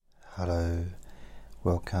Hello,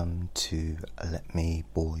 welcome to Let Me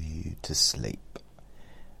Bore You to Sleep.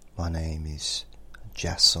 My name is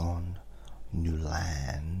Jason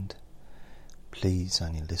Newland. Please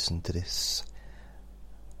only listen to this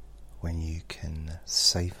when you can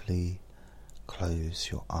safely close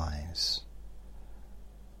your eyes.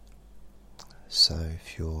 So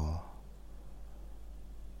if you're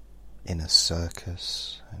in a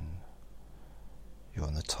circus and you're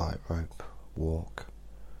on the tightrope walk,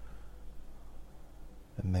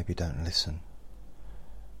 then maybe don't listen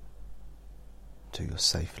till you're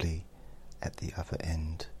safely at the other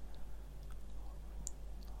end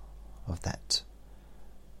of that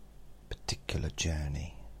particular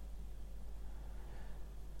journey.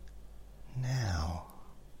 Now,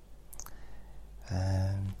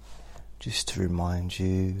 just to remind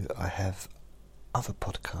you, I have other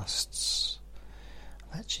podcasts.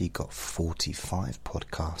 I've actually got 45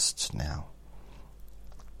 podcasts now.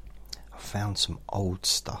 I found some old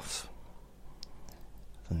stuff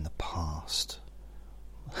from the past.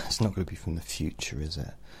 It's not going to be from the future, is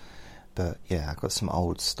it? But yeah, I got some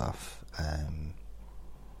old stuff.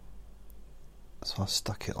 So I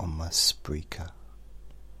stuck it on my Spreaker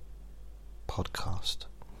podcast.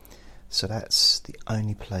 So that's the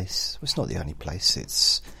only place. Well, it's not the only place.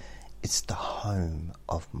 It's the home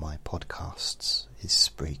of my podcasts. Is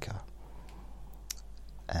Spreaker.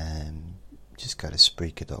 And just go to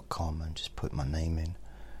Spreaker.com and just put my name in,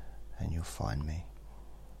 and you'll find me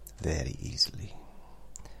very easily.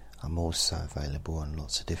 I'm also available on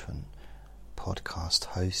lots of different podcast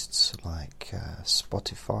hosts like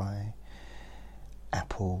Spotify,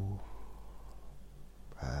 Apple,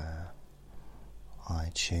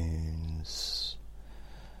 iTunes,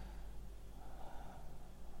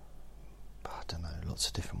 I don't know, lots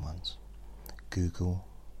of different ones. Google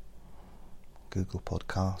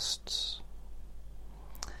Podcasts.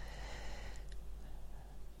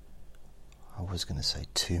 I was going to say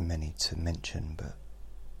too many to mention, but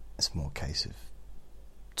it's more a case of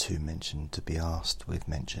too mentioned to be asked with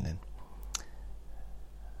mentioning,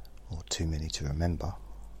 or too many to remember.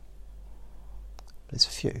 There's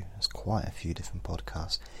quite a few different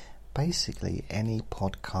podcasts. Basically, any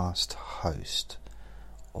podcast host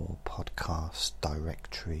or podcast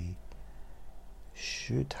directory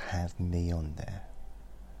should have me on there,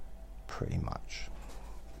 pretty much.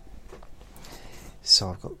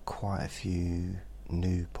 So I've got quite a few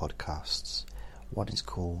new podcasts. One is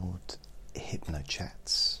called Hypno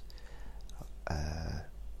Chats,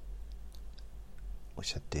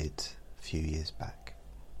 which I did a few years back.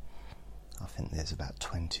 I think there's about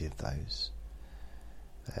 20 of those.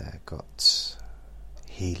 Got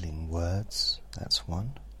Healing Words, that's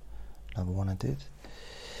one. Another one I did.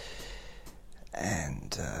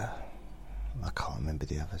 And I can't remember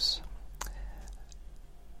the others.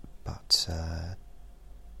 But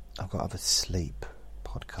I've got other sleep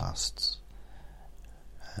podcasts.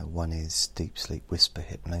 One is Deep Sleep Whisper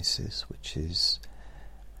Hypnosis, which is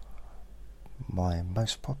my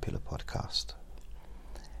most popular podcast.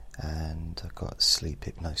 And I've got Sleep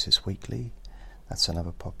Hypnosis Weekly, that's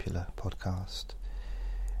another popular podcast.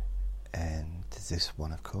 And there's this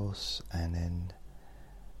one, of course, and then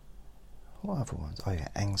what other ones? Oh yeah,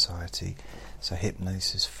 anxiety. So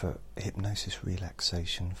hypnosis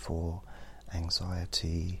relaxation for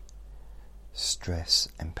anxiety, stress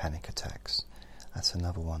and panic attacks. That's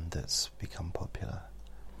another one that's become popular.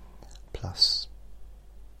 Plus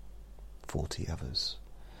 40 others.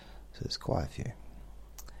 So there's quite a few.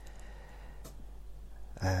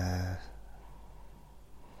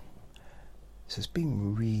 So it's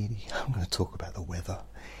been really, I'm going to talk about the weather.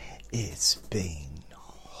 It's been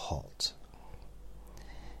hot.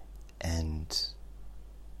 And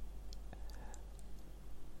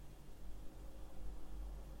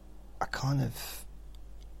I kind of,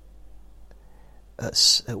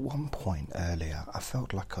 at one point earlier, I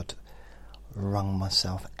felt like I'd wrung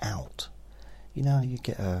myself out. You know, you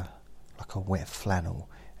get a wet flannel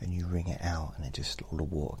and you wring it out and it just, all the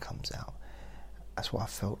water comes out. That's what I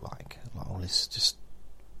felt like all this just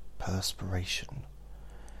perspiration.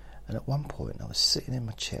 And at one point I was sitting in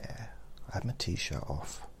my chair, I had my t-shirt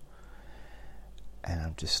off, and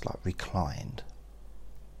I'm just like reclined.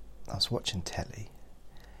 I was watching telly,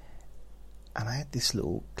 and I had this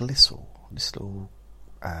little glistle, this little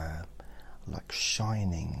like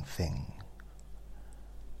shining thing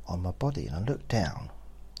on my body, and I looked down,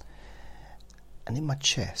 and in my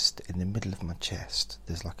chest, in the middle of my chest,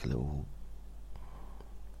 there's like a little,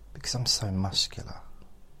 because I'm so muscular,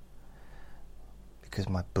 because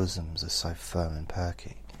my bosoms are so firm and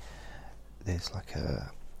perky, there's like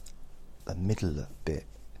a middle bit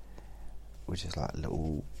which is like a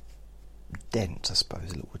little dent, I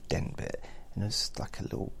suppose, a little dent bit, and there's like a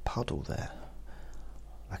little puddle there,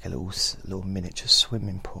 like a little miniature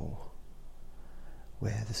swimming pool,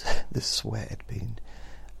 where the sweat had been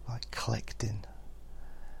like collecting.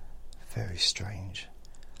 Very strange.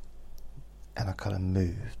 And I kind of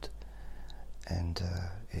moved, and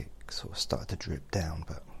it sort of started to drip down,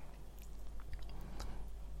 but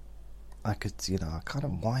I could, I kind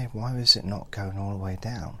of, why was it not going all the way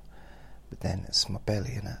down? But then it's my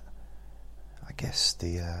belly, innit? I guess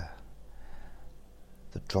the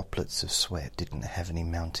droplets of sweat didn't have any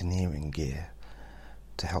mountaineering gear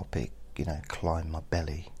to help it, climb my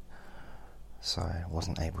belly, so I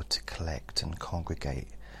wasn't able to collect and congregate.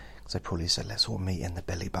 Because they probably said, let's all meet in the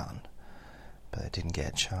belly button, but I didn't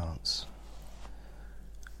get a chance.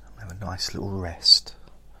 I have a nice little rest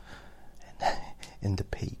in the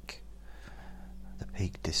peak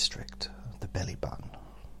district of the belly button.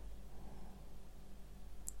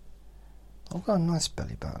 I've got a nice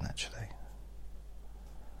belly button, actually.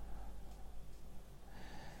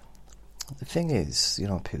 The thing is,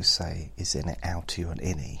 people say, is it an outie or an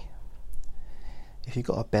innie? If you've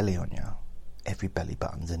got a belly on you, every belly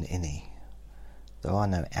button's an innie. There are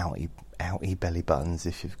no outie belly buttons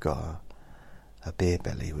if you've got a beer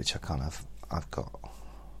belly, which I've got.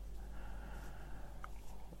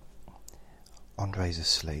 Andre's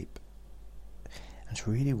asleep. And it's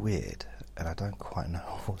really weird, and I don't quite know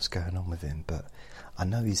what's going on with him, but I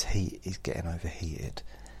know he's getting overheated,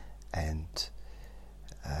 and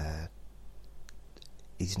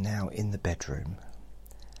he's now in the bedroom,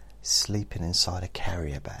 sleeping inside a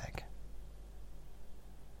carrier bag,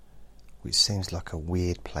 which seems like a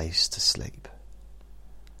weird place to sleep.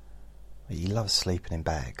 He loves sleeping in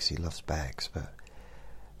bags, he loves bags, but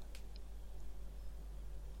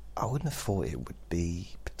I wouldn't have thought it would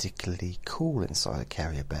be particularly cool inside a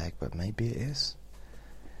carrier bag, but maybe it is.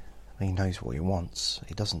 I mean, he knows what he wants.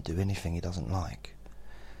 He doesn't do anything he doesn't like.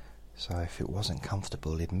 So if it wasn't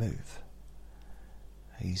comfortable, he'd move.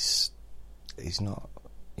 He's not,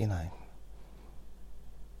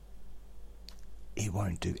 he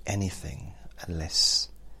won't do anything unless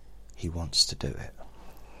he wants to do it.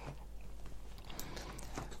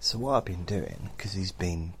 So what I've been doing, because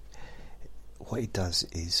what he does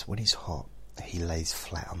is, when he's hot, he lays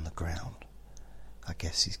flat on the ground. I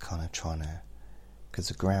guess he's kind of trying to, because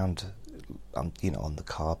the ground, on the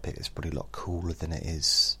carpet is probably a lot cooler than it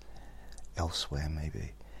is elsewhere,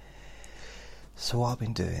 maybe. So what I've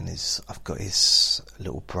been doing is, I've got his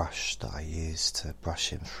little brush that I use to brush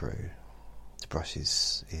him through, to brush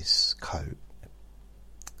his coat,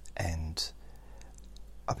 and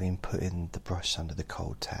I've been putting the brush under the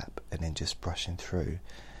cold tap and then just brushing through,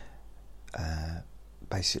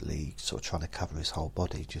 basically sort of trying to cover his whole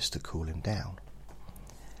body just to cool him down.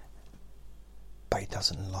 But he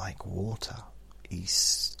doesn't like water.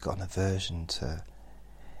 He's got an aversion to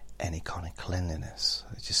any kind of cleanliness.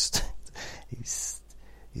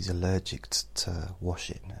 He's allergic to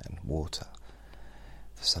washing and water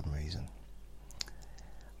for some reason.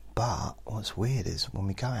 But what's weird is, when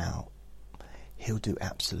we go out, he'll do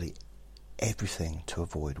absolutely everything to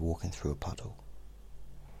avoid walking through a puddle.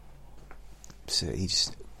 So he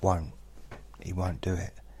just won't do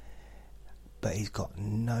it. But he's got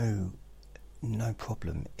no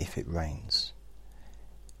problem if it rains.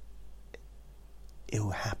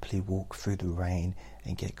 He'll happily walk through the rain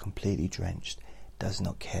and get completely drenched, does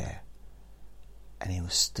not care, and he will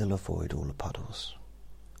still avoid all the puddles.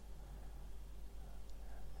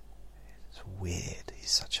 It's weird. He's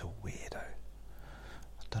such a weirdo.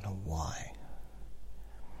 I don't know why.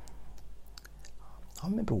 I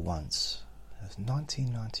remember once, it was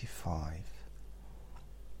 1995,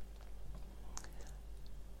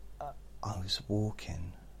 I was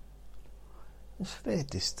walking. It was a fair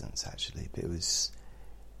distance actually, but it was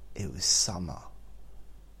summer,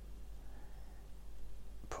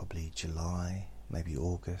 probably July, maybe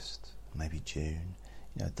August, maybe June,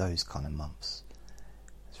 those kind of months.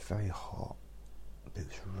 It was very hot, but it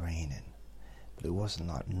was raining, but it wasn't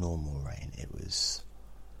like normal rain, it was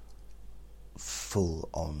full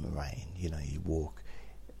on rain. You walk,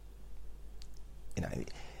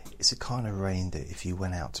 it's a kind of rain that if you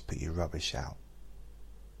went out to put your rubbish out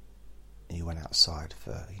and you went outside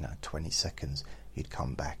for 20 seconds, you'd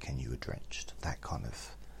come back and you were drenched, that kind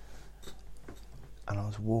of. And I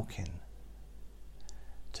was walking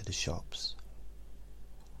to the shops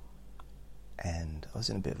and I was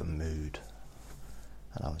in a bit of a mood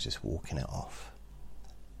and I was just walking it off,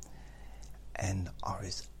 and I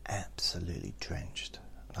was absolutely drenched.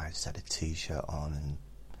 I just had a t-shirt on and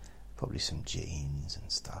probably some jeans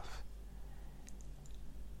and stuff,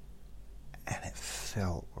 and it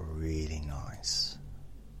felt really nice.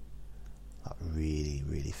 Like really,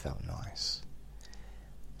 really felt nice.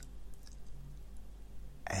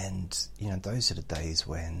 And, those are the days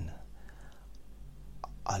when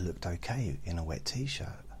I looked okay in a wet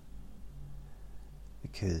t-shirt,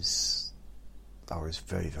 because I was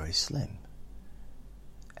very, very slim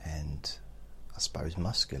and I suppose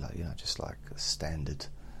muscular, just like a standard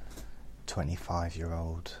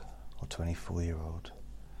 25-year-old or 24-year-old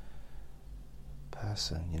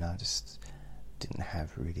person. I just didn't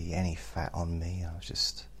have really any fat on me.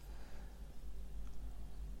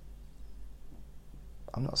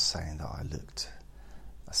 I'm not saying that I looked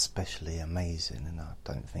especially amazing, and I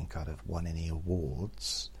don't think I'd have won any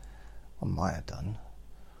awards. I might have done.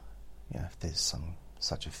 If there's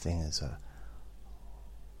such a thing as a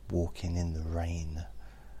walking in the rain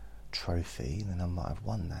trophy, then I might have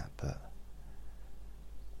won that. But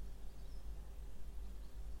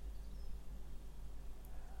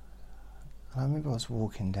I remember I was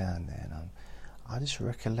walking down there, and I just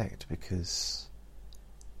recollect, because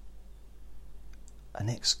an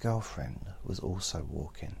ex-girlfriend was also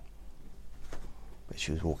walking, but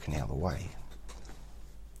she was walking the other way,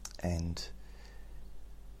 and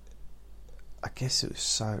I guess it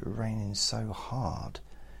was raining so hard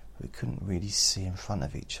we couldn't really see in front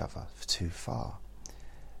of each other for too far,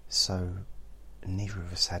 so neither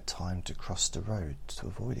of us had time to cross the road to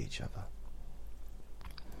avoid each other.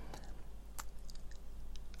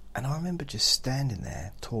 And I remember just standing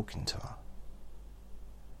there talking to her.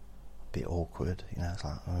 A bit awkward, it's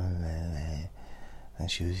like,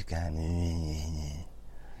 and she was going,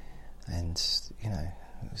 and,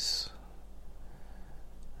 it was.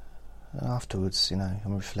 And afterwards, on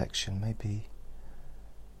reflection, maybe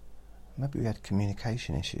we had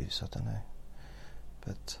communication issues, I don't know.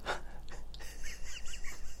 But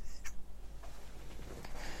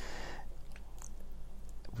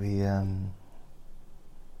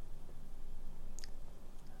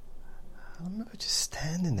I remember just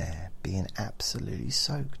standing there being absolutely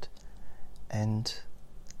soaked, and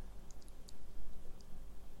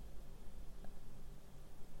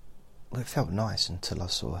it felt nice until I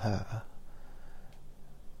saw her,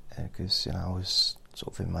 because I was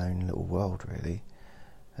sort of in my own little world, really,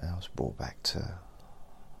 and I was brought back to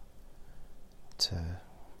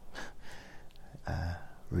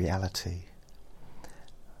reality.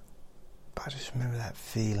 But I just remember that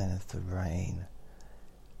feeling of the rain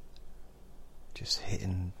just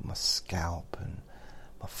hitting my scalp and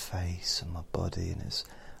my face and my body, and it's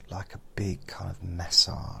like a big kind of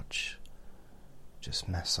massage, just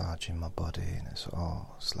massaging my body, and it's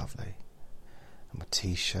lovely. And my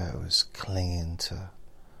t-shirt was clinging to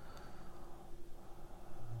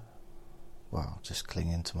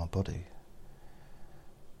my body.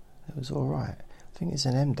 It was alright. The thing is,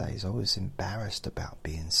 in them days I was embarrassed about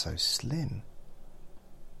being so slim.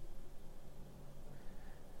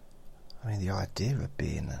 I mean, the idea of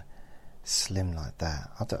being slim like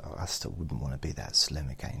that, I still wouldn't want to be that slim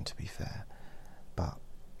again, to be fair. But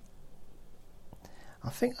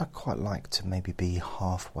I think I'd quite like to maybe be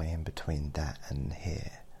halfway in between that and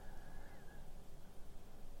here.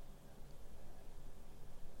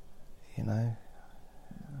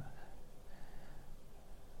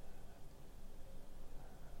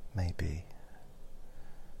 Maybe.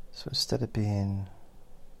 So instead of being,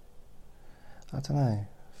 I don't know,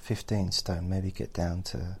 15 stone, maybe get down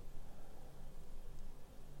to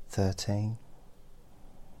 13.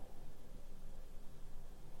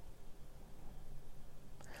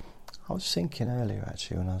 I was thinking earlier,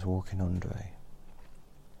 actually, when I was walking Andre,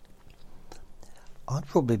 I'd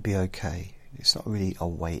probably be okay. It's not really a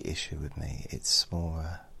weight issue with me, it's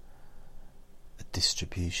more a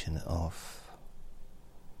distribution of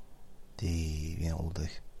all the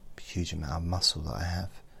huge amount of muscle that I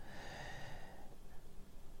have.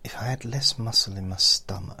 If I had less muscle in my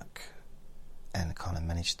stomach and kind of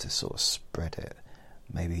managed to sort of spread it,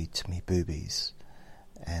 maybe to me boobies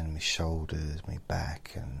and my shoulders, my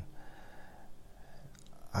back, and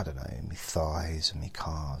I don't know, my thighs and my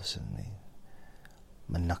calves and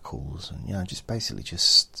my knuckles, and just basically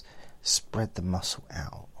just spread the muscle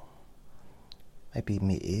out. Maybe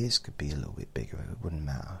my ears could be a little bit bigger, it wouldn't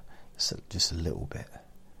matter, just a little bit.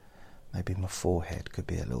 Maybe my forehead could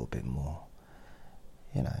be a little bit more,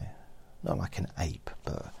 not like an ape,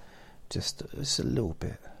 but just a little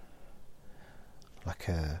bit, like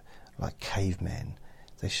cavemen.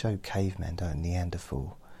 They show cavemen, don't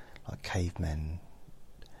Neanderthal, like cavemen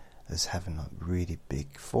as having like really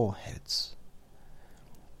big foreheads.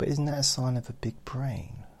 But isn't that a sign of a big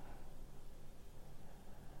brain?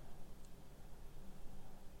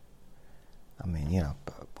 I mean,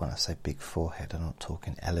 but when I say big forehead, I'm not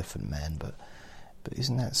talking elephant man, but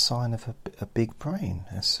isn't that a sign of a big brain?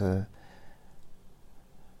 That's and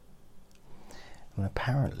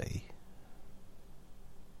apparently,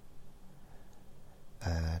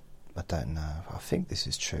 I don't know, I think this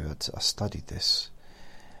is true, I studied this.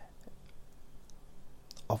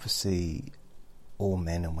 Obviously, all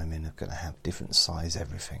men and women are going to have different size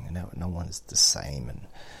everything, and no one's the same, and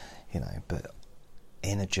but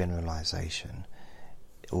in a generalisation,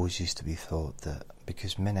 it always used to be thought that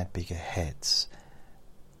because men had bigger heads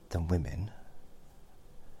than women,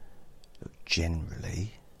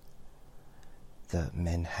 generally, that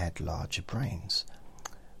men had larger brains.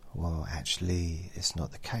 Well, actually, it's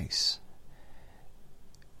not the case.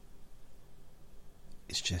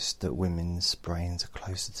 It's just that women's brains are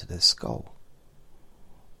closer to their skull.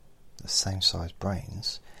 The same size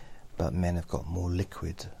brains, but men have got more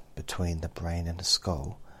liquid between the brain and the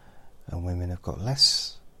skull, and women have got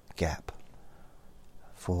less gap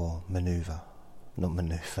for manoeuvre. Not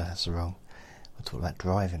manoeuvre, that's wrong. We're talking about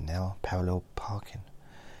driving now, parallel parking.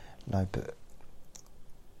 No, but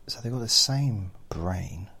so they've got the same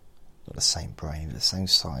brain, not the same brain, but the same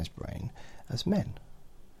size brain as men.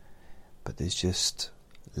 But there's just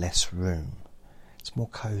less room. It's more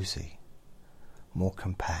cosy, more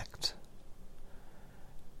compact.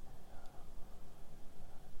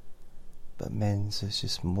 But men's is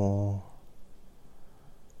just more,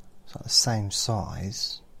 it's like the same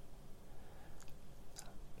size,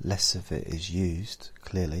 less of it is used,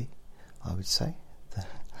 clearly, I would say.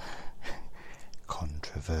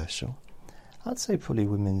 Controversial. I'd say probably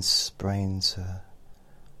women's brains are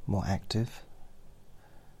more active.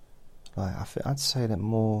 Like I'd say that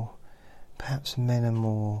more, perhaps men are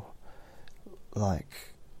more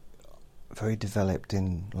like very developed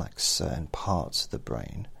in like certain parts of the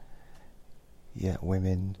brain, yet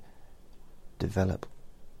women develop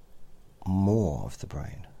more of the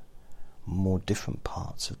brain, more different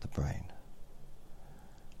parts of the brain.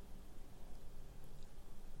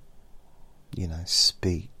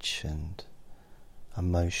 Speech and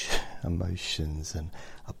emotions and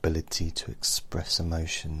ability to express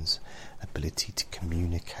emotions, ability to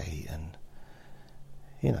communicate, and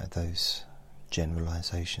those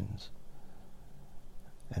generalizations.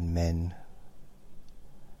 And men,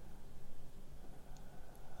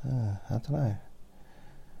 I don't know.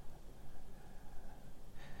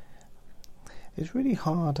 It's really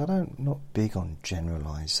hard. Not big on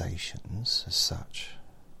generalizations as such,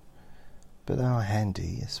 but they are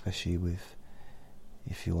handy, especially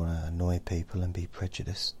if you want to annoy people and be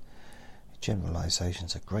prejudiced.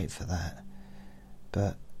 Generalizations are great for that,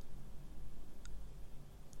 but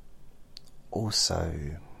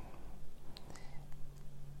also,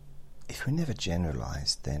 if we never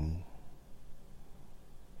generalised, then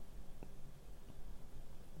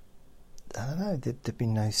I don't know, there'd be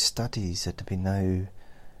no studies, there'd be no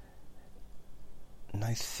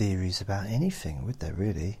theories about anything, would there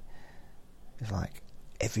really? It's like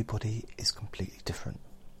everybody is completely different.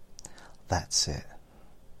 That's it.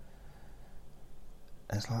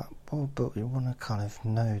 And it's like, well, but you want to kind of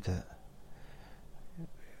know that,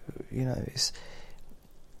 it's.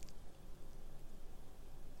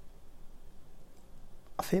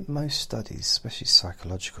 I think most studies, especially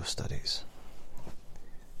psychological studies,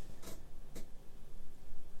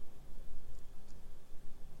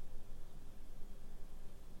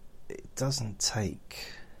 it doesn't take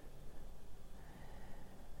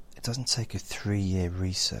a 3-year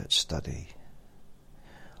research study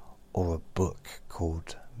or a book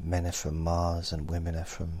called Men Are From Mars and Women Are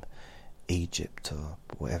From Egypt or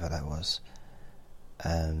whatever that was,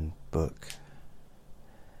 book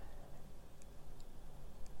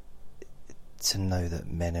to know that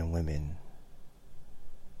men and women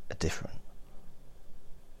are different.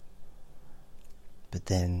 But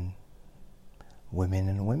then women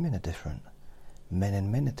and women are different. Men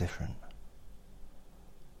and men are different.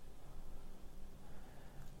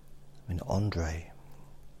 I mean, Andre,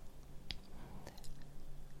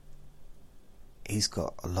 he's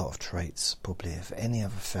got a lot of traits probably of any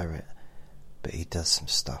other ferret, but he does some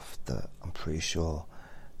stuff that I'm pretty sure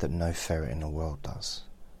that no ferret in the world does.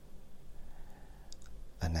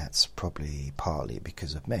 And that's probably partly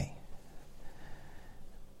because of me.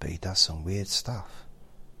 But he does some weird stuff.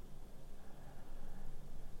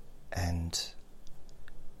 And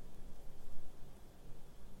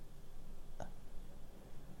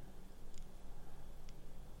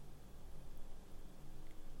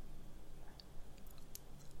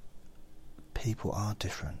people are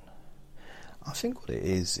different. I think what it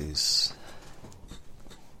is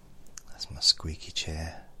that's my squeaky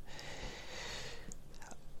chair.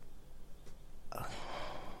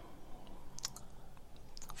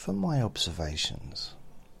 from my observations,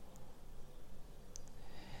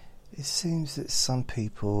 it seems that some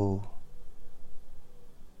people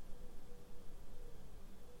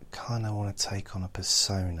kind of want to take on a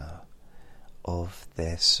persona of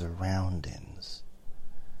their surroundings,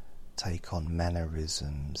 take on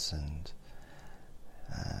mannerisms and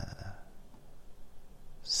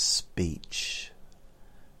speech,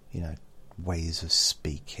 ways of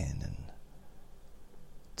speaking, and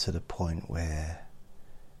to the point where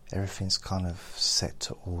everything's kind of set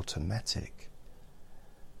to automatic,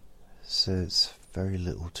 so it's very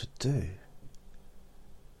little to do.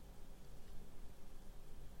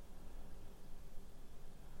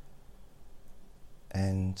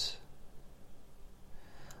 And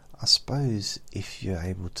I suppose if you're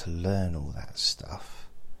able to learn all that stuff,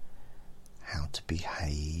 how to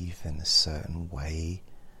behave in a certain way,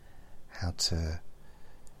 how to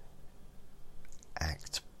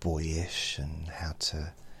act boyish, and how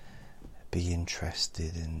to be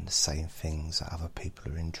interested in the same things that other people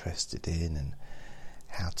are interested in, and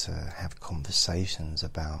how to have conversations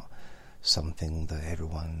about something that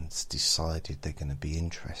everyone's decided they're going to be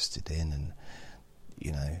interested in, and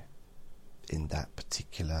in that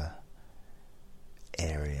particular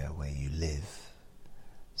area where you live.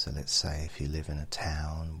 So let's say if you live in a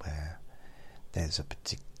town where there's a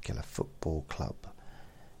particular football club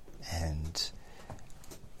and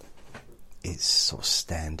it's sort of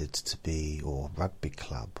standard to be, or rugby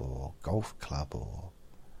club or golf club or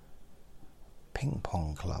ping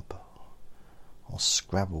pong club or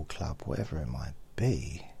Scrabble club, whatever it might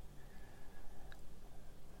be,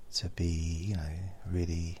 to be,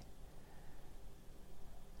 really,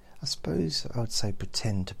 I suppose I would say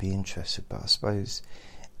pretend to be interested, but I suppose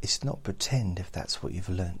it's not pretend if that's what you've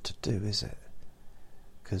learnt to do, is it?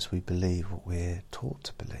 Because we believe what we're taught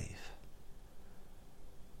to believe.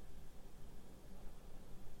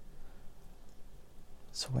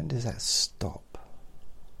 So when does that stop?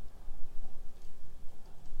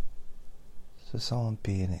 So someone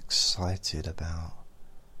being excited about,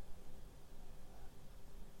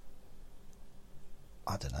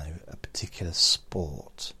 I don't know, a particular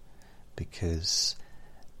sport because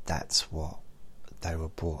that's what they were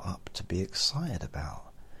brought up to be excited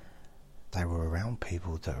about. They were around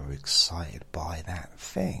people that were excited by that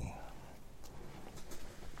thing.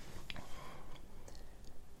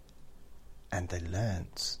 And they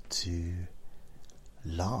learnt to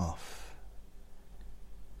laugh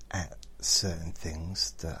at certain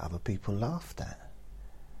things that other people laughed at.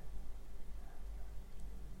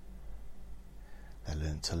 They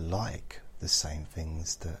learned to like the same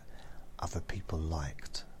things that other people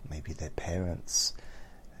liked. Maybe their parents,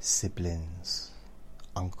 siblings,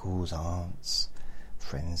 uncles, aunts,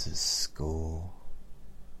 friends at school.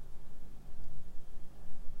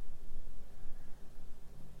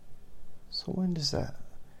 So when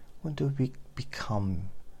do we become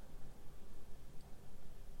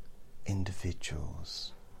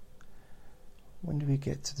individuals? When do we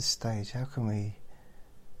get to the stage? How people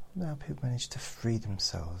manage to free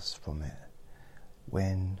themselves from it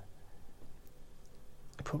when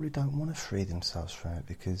they probably don't want to free themselves from it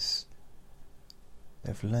because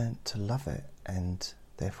they've learnt to love it and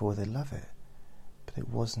therefore they love it, but it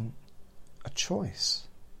wasn't a choice.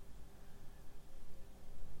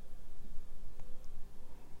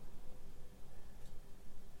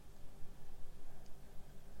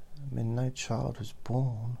 I mean, no child was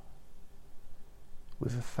born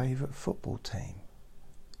with a favourite football team,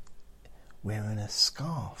 wearing a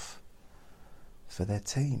scarf for their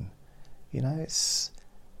team. It's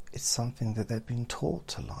something that they've been taught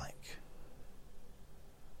to like.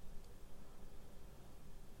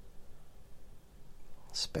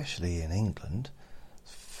 Especially in England,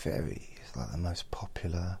 it's like the most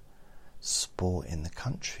popular sport in the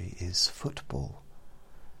country is football.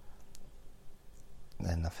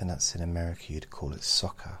 And I think that's in America you'd call it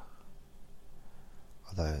soccer,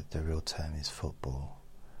 although the real term is football.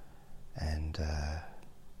 And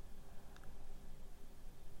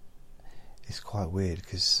it's quite weird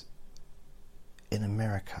because in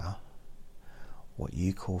America, what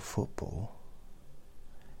you call football,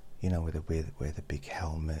 where they wear the big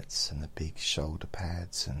helmets and the big shoulder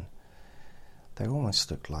pads, and they almost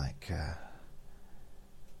look like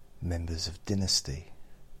members of Dynasty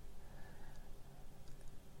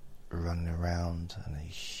running around, and they're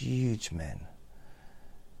huge men.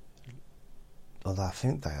 Although I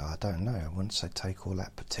think they are, I don't know. Once they take all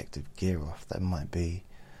that protective gear off, they might be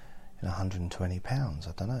 120 pounds,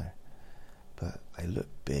 I don't know. But they look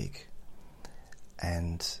big.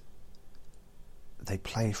 And they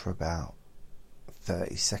play for about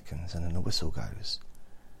 30 seconds and then the whistle goes.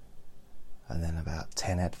 and then about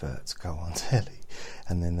 10 adverts go on telly,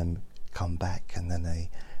 and then they come back and then they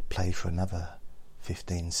play for another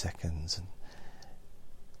 15 seconds. And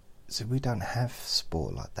so we don't have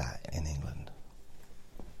sport like that in England.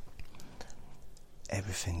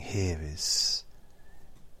 Everything here is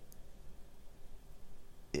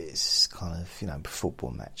kind of, you know,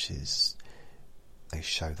 football matches, they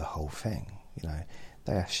show the whole thing, you know.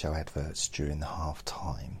 They show adverts during the half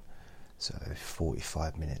time, so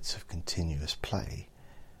 45 minutes of continuous play,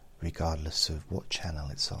 regardless of what channel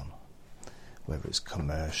it's on, whether it's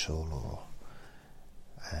commercial or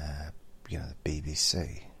you know, the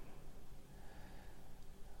BBC.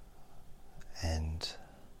 And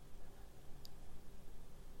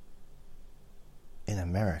in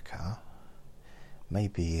America,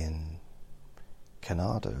 maybe in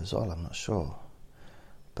Canada as well, I'm not sure,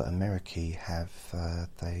 but America have,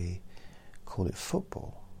 they call it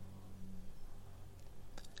football.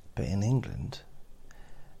 But in England,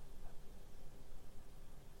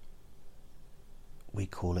 we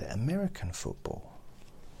call it American football.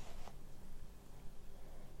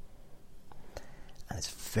 And it's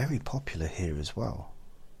very popular here as well.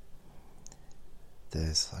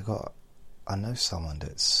 I know someone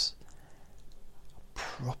that's a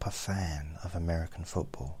proper fan of American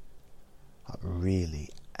football. Like, really,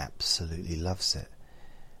 absolutely loves it.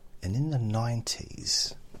 And in the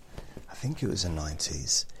 90s, I think it was the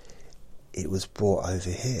 90s, it was brought over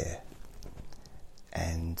here,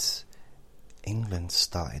 and England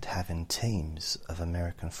started having teams of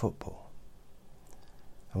American football.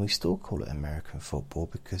 And we still call it American football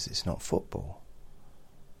because it's not football.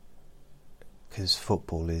 Because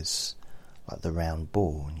football is like the round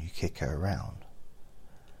ball and you kick it around.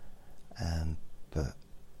 But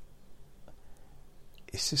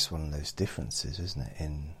it's just one of those differences, isn't it,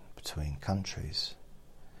 in between countries.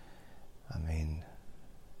 I mean,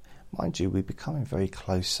 mind you, we're becoming very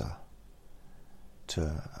closer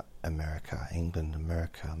to America, England,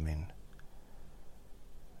 America. I mean,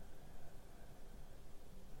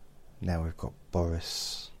 now we've got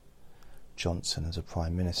Boris Johnson as a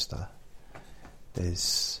Prime Minister.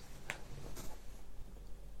 There's,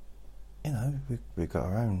 you know, we've got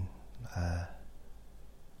our own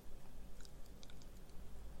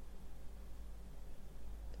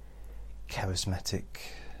charismatic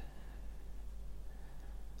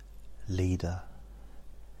leader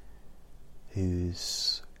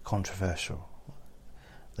who's controversial,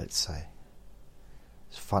 let's say.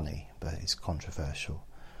 It's funny, but it's controversial.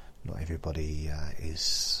 Not everybody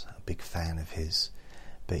is a big fan of his,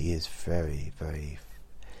 but he is very, very...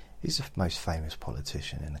 He's the most famous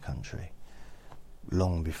politician in the country,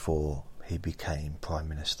 long before he became Prime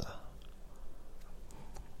Minister.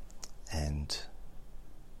 And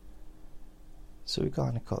so we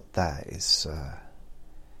kind of got that. It's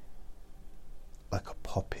like a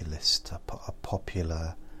populist, a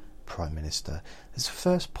popular Prime Minister. It's the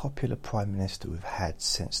first popular Prime Minister we've had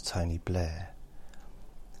since Tony Blair.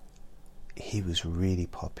 He was really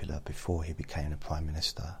popular before he became a Prime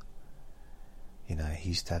Minister. You know, he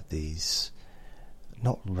used to have these,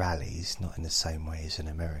 not rallies, not in the same way as in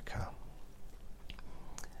America.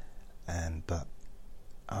 But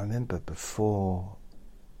I remember before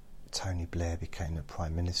Tony Blair became the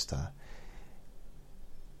Prime Minister,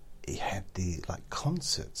 he had the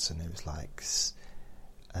concerts, and it was like,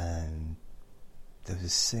 and there was a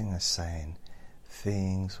singer saying,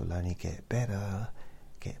 "Things will only get better,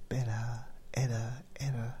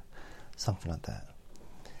 edda," something like that.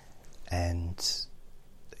 And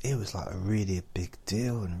it was like really a big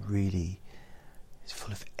deal, and really it's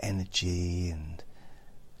full of energy and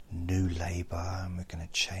new Labour, and we're going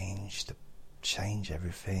to change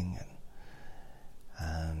everything,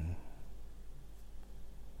 and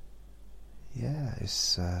yeah,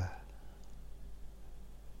 it's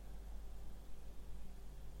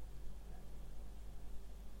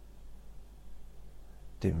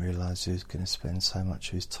didn't realise he was going to spend so much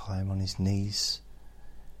of his time on his knees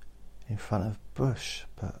in front of Bush,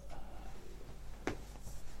 but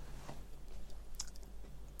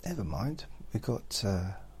never mind. We've got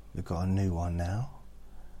a new one now.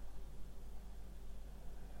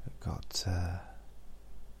 We've got.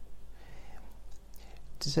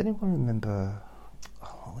 Does anyone remember?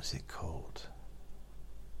 What was it called?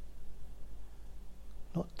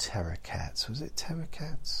 Not Terror Cats. Was it Terror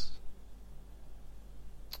Cats?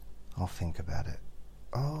 I'll think about it.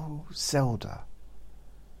 Oh, Zelda.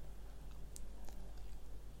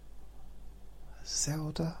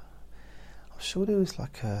 Zelda? I'm sure there was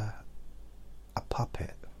like a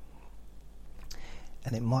puppet.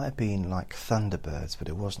 And it might have been like Thunderbirds, but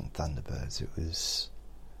it wasn't Thunderbirds. It was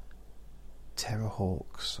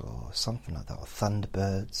Terrorhawks or something like that, or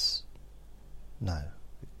Thunderbirds. No,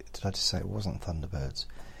 did I just say it wasn't Thunderbirds?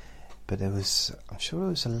 But there was, I'm sure there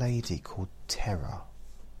was a lady called Terror.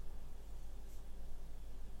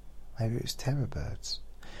 Maybe it was Terrorbirds.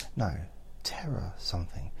 No, Terror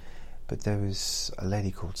something. But there was a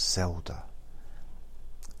lady called Zelda.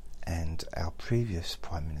 And our previous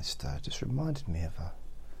Prime Minister just reminded me of her.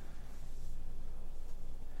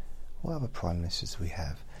 What other Prime Ministers do we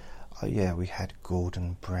have? Oh yeah, we had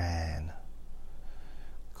Gordon Brown.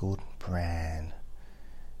 Gordon Brown.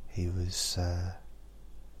 He was...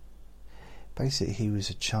 basically, he was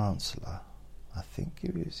a Chancellor. I think he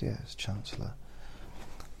was, yeah, as Chancellor.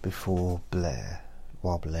 Before Blair,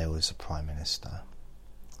 while Blair was the Prime Minister.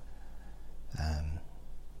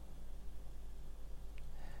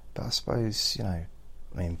 But I suppose, you know,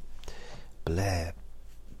 I mean, Blair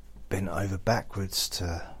bent over backwards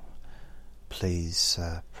to please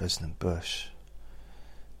President Bush.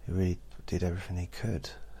 He really did everything he could.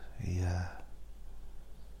 He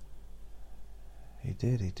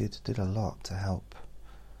did a lot to help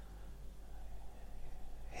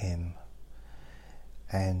him.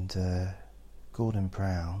 And Gordon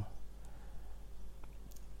Brown,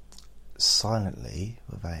 silently,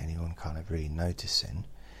 without anyone kind of really noticing,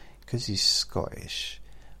 because he's Scottish,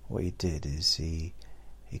 what he did is he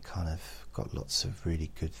kind of got lots of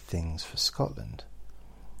really good things for Scotland,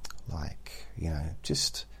 like, you know,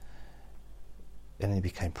 just, and he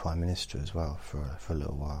became Prime Minister as well for a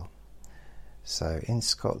little while. So in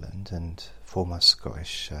Scotland, and for my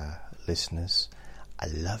Scottish listeners, I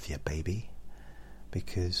love you, baby,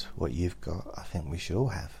 because what you've got, I think we should all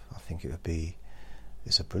have. I think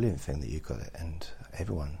it's a brilliant thing that you've got it, and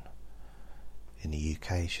everyone in the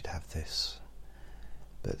UK should have this.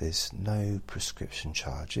 But there's no prescription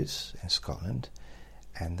charges in Scotland,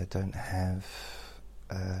 and they don't have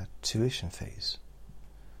tuition fees,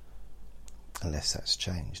 unless that's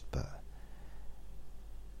changed. But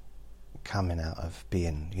coming out of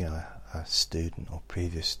being, you know, a student or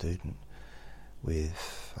previous student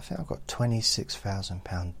with, I think I've got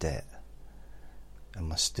 £26,000 debt, and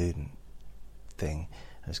my student thing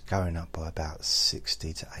is going up by about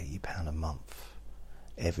 £60 to £80 a month,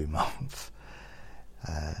 every month.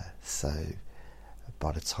 So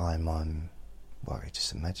by the time I'm, well,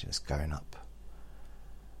 just imagine it's going up,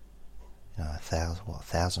 you know,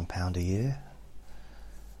 £1,000 a year.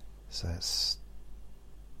 So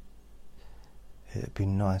it'd be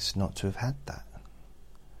nice not to have had that.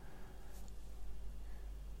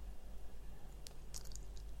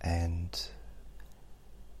 And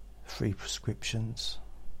free prescriptions,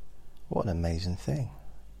 what an amazing thing.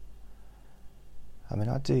 I mean,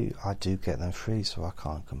 I do get them free, so I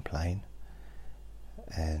can't complain.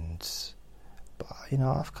 But you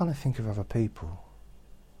know, I've kind of think of other people,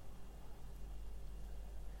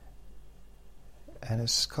 and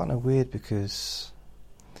it's kind of weird because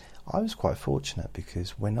I was quite fortunate,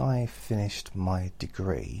 because when I finished my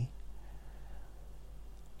degree,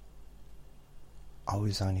 I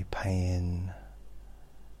was only paying,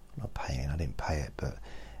 I didn't pay it, but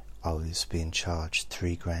I was being charged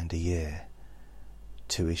 £3,000 a year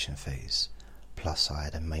tuition fees, plus I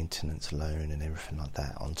had a maintenance loan and everything like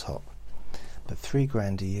that on top. But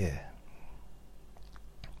 £3,000 a year.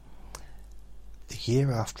 The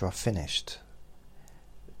year after I finished,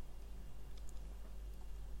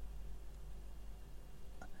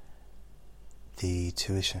 the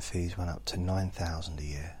tuition fees went up to £9,000 a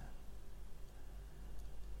year.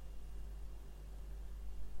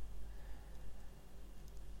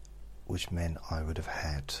 Which meant I would have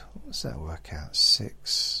had, what does that work out? 3,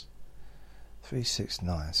 6,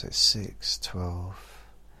 9, so it's 6, 12,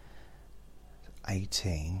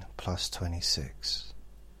 18 plus 26.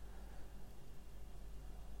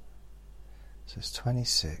 So it's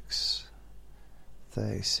 26,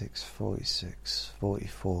 36, 46,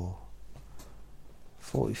 44,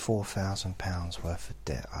 £44,000 worth of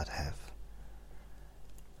debt I'd have.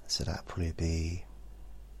 So that'd probably be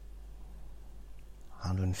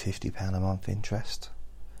 £150 a month interest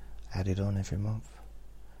added on every month,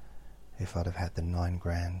 if I'd have had the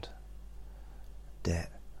 £9,000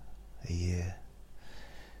 debt a year.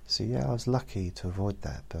 So yeah, I was lucky to avoid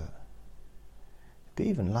that, but it'd be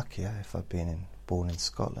even luckier if I'd been born in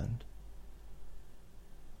Scotland.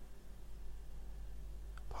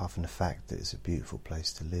 Apart from the fact that it's a beautiful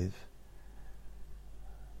place to live,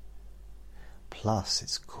 plus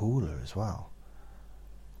it's cooler as well.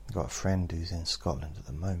 I've got a friend who's in Scotland at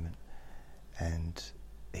the moment, and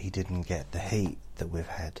he didn't get the heat that we've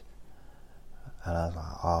had, and I was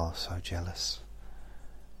like, oh, so jealous.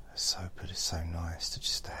 But it's so nice to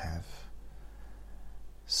just have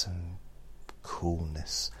some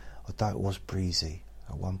coolness. Although it was breezy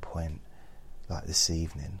at one point, like this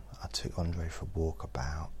evening, I took Andre for a walk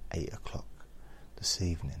about 8 o'clock this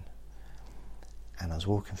evening, and I was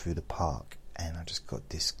walking through the park, and I just got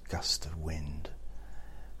this gust of wind,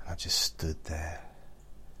 and I just stood there,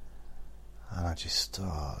 and I just,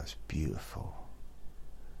 oh, it's beautiful.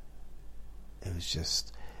 It was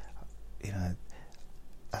just, you know,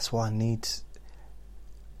 that's why I need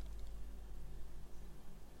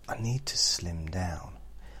to slim down.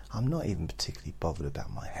 I'm not even particularly bothered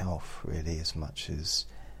about my health really, as much as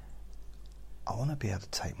I want to be able to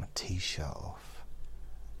take my t-shirt off.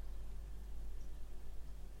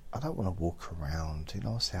 I don't want to walk around, you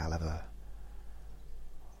know, say I'll have a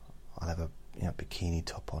you know, bikini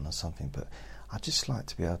top on or something, but I'd just like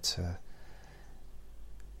to be able to,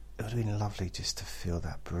 it would have been lovely just to feel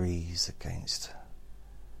that breeze against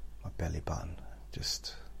my belly button,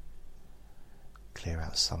 just clear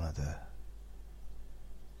out some of the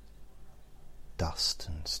dust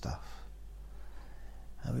and stuff.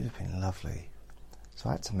 That would have been lovely. So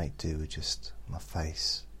I had to make do with just my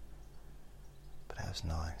face, but that was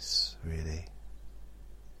nice, really.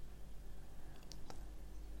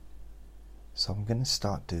 So I'm going to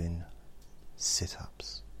start doing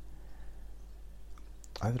sit-ups.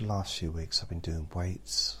 Over the last few weeks I've been doing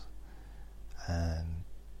weights, and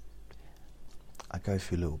I go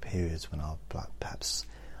through little periods when I'll, like, perhaps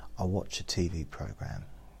I'll watch a TV programme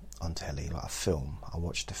on telly, like a film. I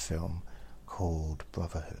watched a film called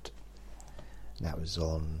Brotherhood. That was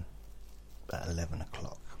on at 11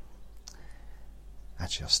 o'clock.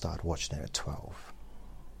 Actually, I started watching it at 12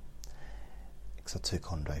 because I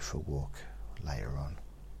took Andre for a walk later on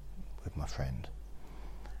with my friend,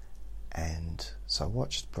 and so I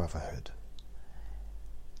watched Brotherhood,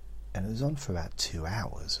 and it was on for about 2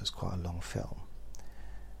 hours. It was quite a long film,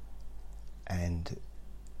 and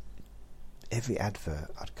every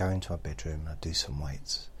advert, I'd go into my bedroom and I'd do some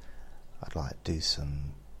weights. I'd like do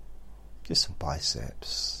some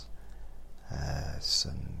biceps,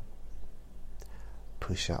 some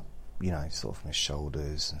push up, you know, sort of my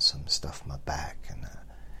shoulders, and some stuff my back, and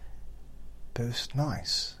but it was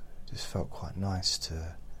nice. It just felt quite nice to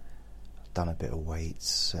have done a bit of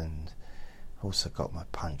weights, and also got my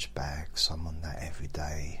punch bag, so I'm on that every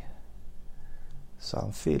day. So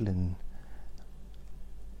I'm feeling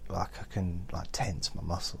like I can, like, tense my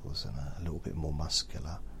muscles and a little bit more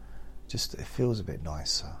muscular. Just, it feels a bit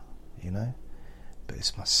nicer, you know. But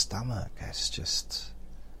it's my stomach. It's just,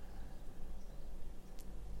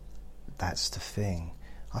 that's the thing.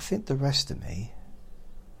 I think the rest of me,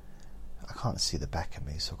 I can't see the back of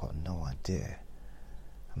me, so I've got no idea.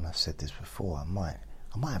 And I've said this before. I might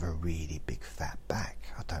have a really big fat back.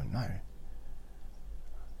 I don't know.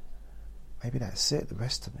 Maybe that's it. The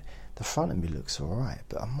rest of me, the front of me looks alright,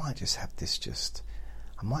 but I might just have this.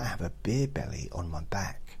 I might have a beer belly on my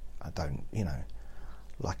back. I don't, you know,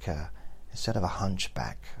 like instead of a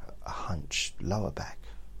hunchback, a hunch lower back.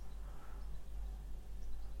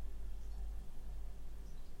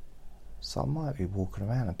 So I might be walking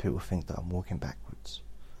around and people think that I'm walking backwards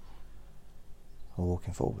or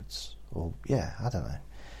walking forwards, or yeah, I don't know.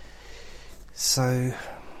 So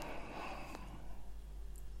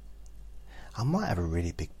I might have a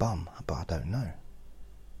really big bum, but I don't know.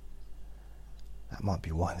 That might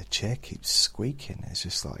be why the chair keeps squeaking. It's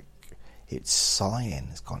just like, it's sighing.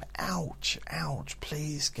 It's gone, ouch, ouch,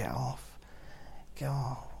 please get off. Get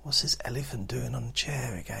off. What's this elephant doing on the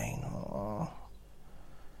chair again? Oh.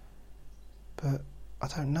 But I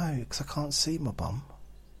don't know, because I can't see my bum.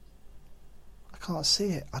 I can't see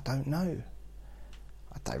it. I don't know.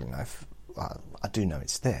 I don't even know if... I do know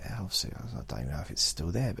it's there, obviously. I don't even know if it's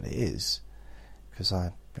still there, but it is. Because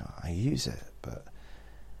I use it, but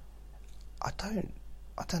I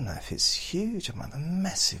don't know if it's huge. I might have a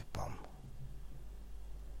massive bum.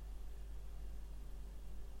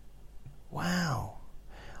 Wow.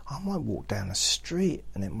 I might walk down the street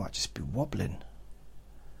and it might just be wobbling.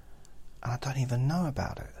 And I don't even know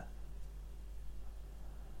about it.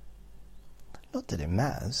 Not that it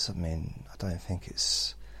matters. I mean, I don't think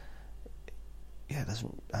it's... Yeah,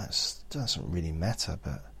 it doesn't really matter,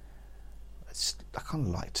 but I kind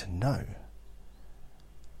of like to know.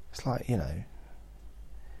 It's like, you know,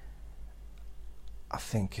 I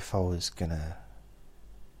think if I was going to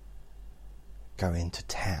go into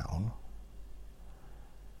town,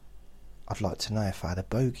 I'd like to know if I had a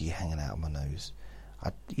bogey hanging out of my nose.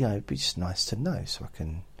 It'd be just nice to know, so I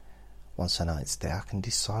can, once I know it's there, I can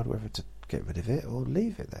decide whether to get rid of it or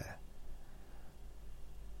leave it there.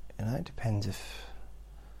 You know, it depends if...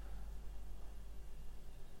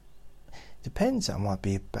 Depends, I might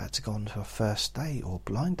be about to go on to a first date or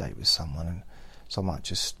blind date with someone, and So I might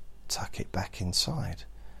just tuck it back inside.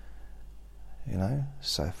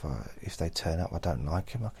 So if they turn up, I don't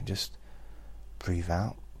like them, I can just breathe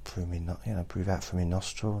out through breathe out through my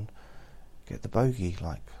nostril and get the bogey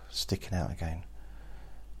sticking out again.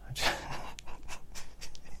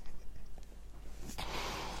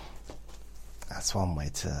 That's one way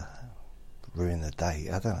to ruin the day.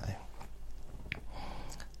 I don't know.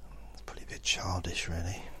 It's probably a bit childish,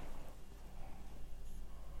 really.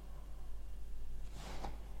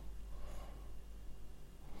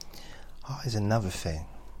 Oh, here's another thing.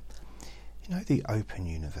 The Open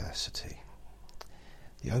University.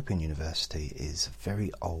 The Open University is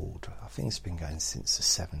very old. I think it's been going since the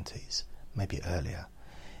 70s, maybe earlier.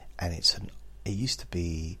 And it used to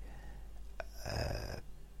be,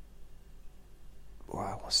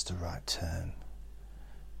 what's the right term?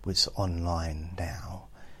 Well, it's online now,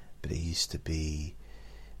 but it used to be,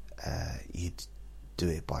 you'd do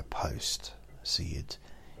it by post. So you'd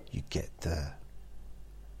get the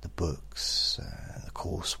books, the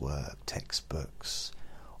coursework, textbooks,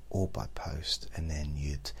 all by post, and then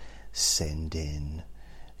you'd send in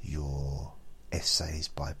your essays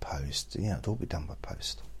by post. It'd all be done by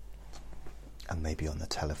post, and maybe on the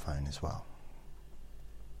telephone as well.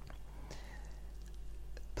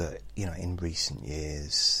 But in recent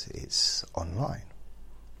years, it's online.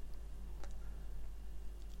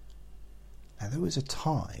 Now, there was a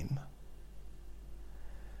time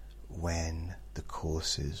when the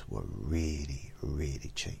courses were really, really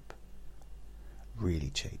cheap. Really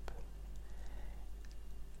cheap.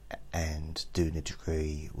 And doing a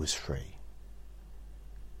degree was free.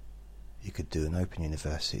 You could do an Open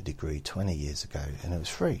University degree 20 years ago and it was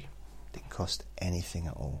free. It didn't cost anything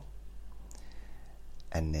at all.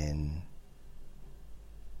 And then,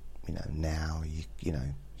 now you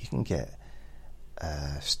can get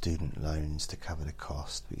student loans to cover the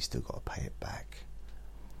cost, but you still got to pay it back.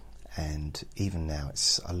 And even now,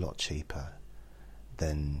 it's a lot cheaper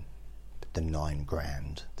than the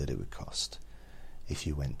 $9,000 that it would cost if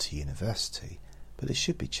you went to university. But it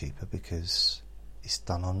should be cheaper because it's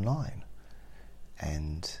done online,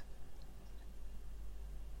 and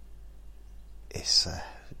it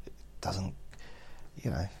doesn't,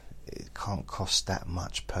 it can't cost that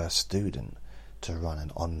much per student to run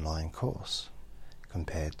an online course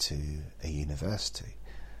compared to a university.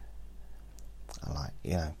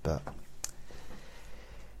 But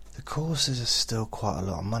the courses are still quite a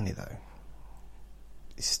lot of money though.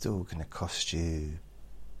 It's still going to cost you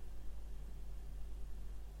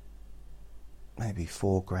maybe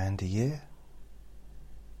 $4,000 a year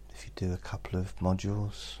if you do a couple of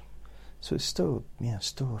modules. So it's still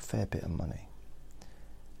a fair bit of money.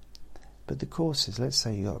 But the courses, let's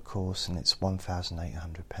say you got a course and it's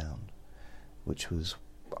 £1,800, which was,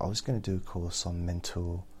 I was going to do a course on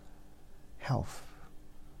mental health.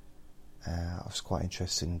 I was quite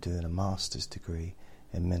interested in doing a master's degree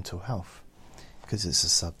in mental health because it's a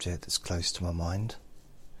subject that's close to my mind,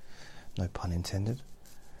 no pun intended.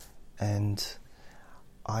 And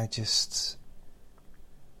I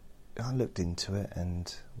looked into it,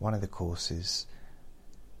 and one of the courses,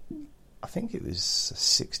 I think it was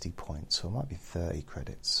 60 points, or it might be 30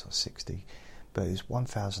 credits or 60, but it was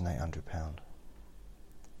 £1,800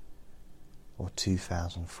 or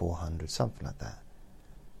 2,400, something like that,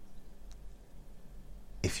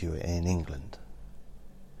 if you were in England.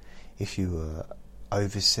 If you were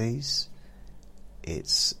overseas,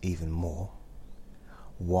 it's even more.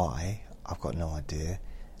 Why? I've got no idea.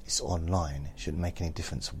 It's online. It shouldn't make any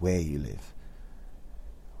difference where you live.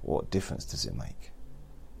 What difference does it make?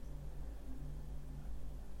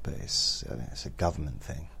 But it's a government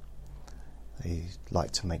thing. They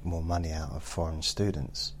like to make more money out of foreign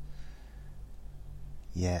students.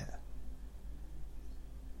 Yet,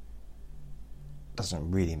 it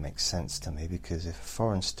doesn't really make sense to me, because if a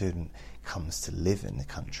foreign student comes to live in the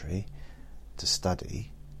country to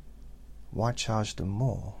study, why charge them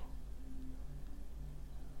more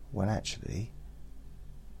when actually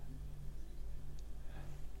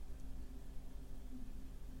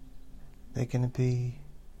they're going to be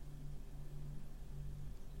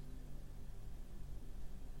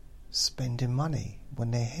spending money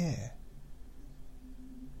when they're here?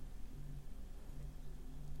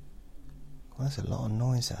 Well, there's a lot of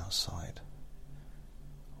noise outside.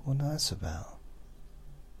 What that's about?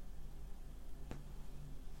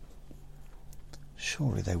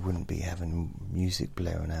 Surely they wouldn't be having music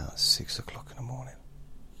blaring out at 6 o'clock in the morning.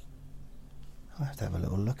 I'll have to have a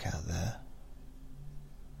little look out there.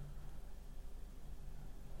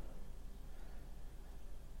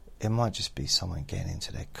 It might just be someone getting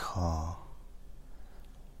into their car.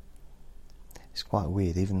 It's quite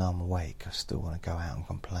weird, even though I'm awake, I still want to go out and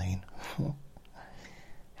complain.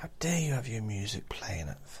 How dare you have your music playing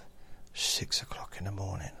at 6 o'clock in the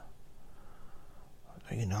morning?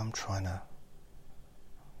 You know, I'm trying to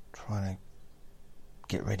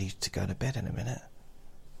get ready to go to bed in a minute.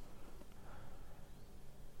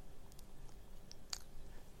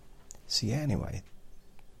 So yeah, anyway,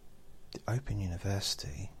 the Open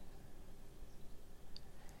University,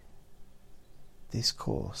 this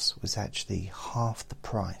course was actually half the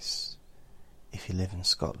price if you live in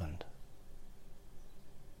Scotland.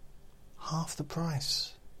 Half the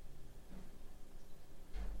price.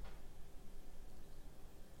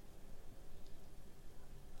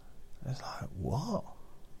 It's like, what?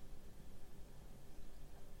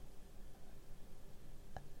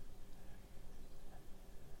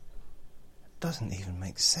 It doesn't even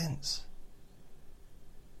make sense.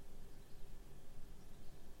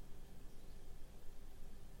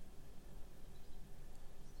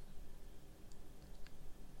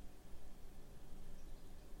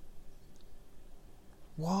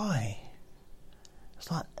 Why? It's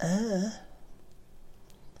like,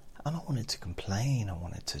 And I wanted to complain. I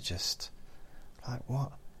wanted to just, like,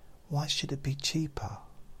 what? Why should it be cheaper?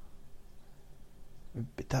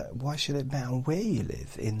 Why should it matter where you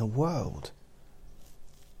live in the world?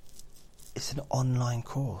 It's an online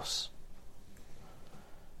course.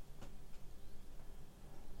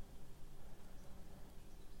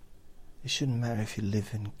 It shouldn't matter if you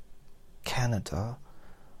live in Canada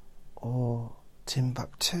or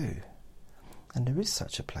Timbuktu. And there is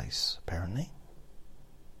such a place, apparently.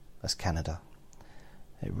 That's Canada.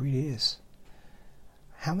 It really is.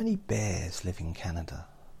 How many bears live in Canada?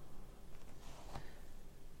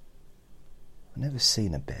 I've never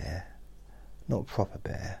seen a bear. Not a proper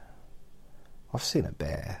bear. I've seen a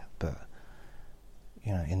bear, but,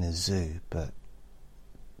 you know, in a zoo, but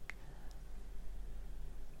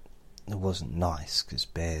it wasn't nice, because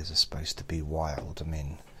bears are supposed to be wild. I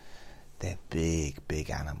mean, they're big,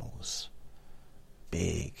 big animals.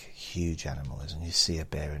 Big, huge animals, and you see a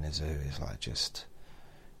bear in a zoo, it's like just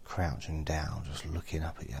crouching down, just looking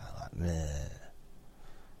up at you, like, meh.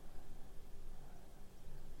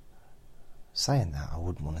 Saying that, I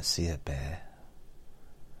wouldn't want to see a bear.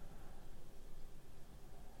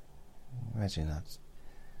 Imagine that.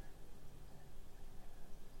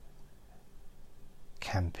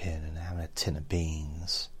 Camping and having a tin of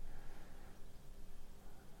beans.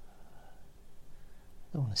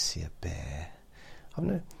 I don't want to see a bear.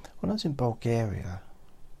 When I was in Bulgaria,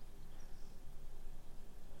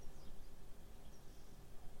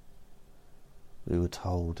 we were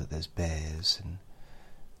told that there's bears, and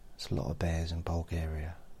there's a lot of bears in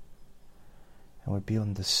Bulgaria. And we'd be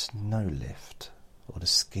on the snow lift, or the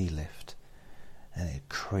ski lift, and it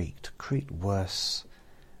creaked worse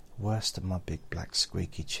than my big black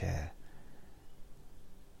squeaky chair.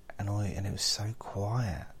 And it was so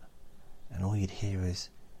quiet, and all you'd hear is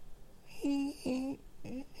like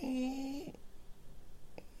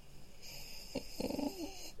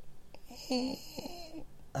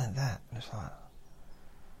that. It's like,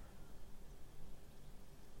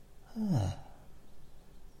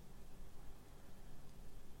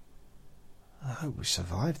 I hope we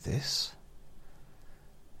survive this.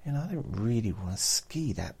 You know, I don't really want to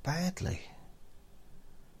ski that badly.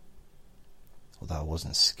 Although I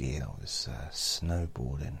wasn't skiing, I was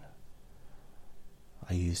snowboarding.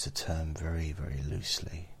 I use the term very, very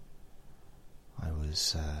loosely. I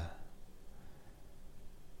was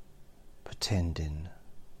pretending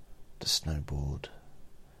to snowboard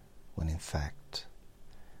when in fact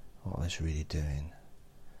what I was really doing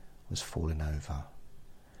was falling over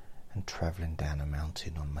and travelling down a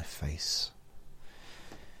mountain on my face.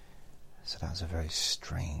 So that was a very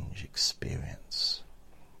strange experience.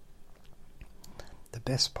 The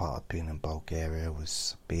best part of being in Bulgaria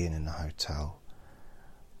was being in a hotel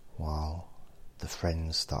while the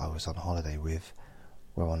friends that I was on holiday with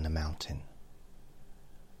were on the mountain,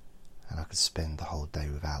 and I could spend the whole day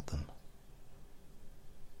without them.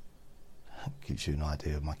 Gives you an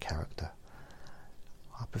idea of my character.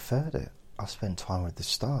 I preferred it. I spent time with the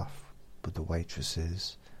staff, with the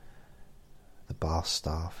waitresses, the bar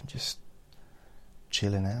staff, and just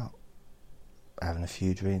chilling out, having a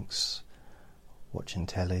few drinks, watching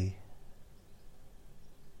telly,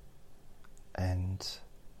 and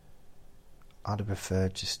I'd have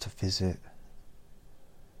preferred just to visit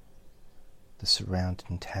the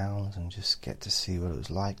surrounding towns and just get to see what it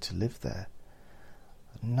was like to live there.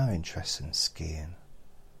 I had no interest in skiing.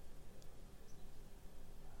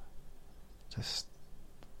 Just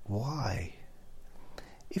why?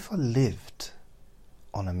 If I lived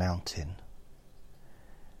on a mountain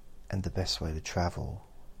And the best way to travel,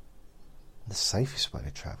 the safest way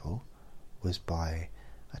to travel, was by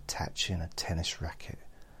attaching a tennis racket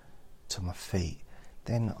to my feet.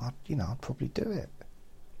 Then I'd probably do it.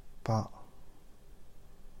 But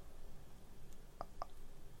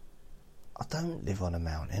I don't live on a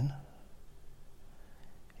mountain.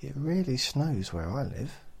 It really snows where I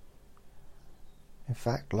live. In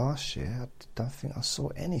fact, last year I don't think I saw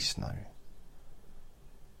any snow.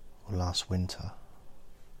 Or last winter.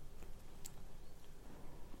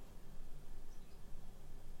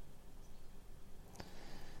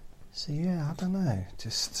 So yeah, I don't know,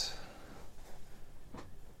 just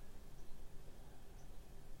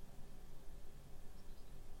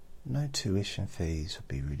no tuition fees would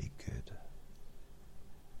be really good.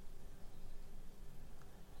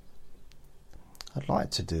 I'd like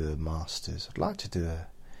to do a master's. I'd like to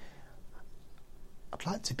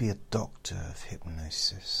be a doctor of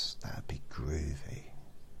hypnosis. That'd be groovy.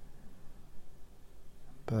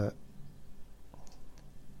 But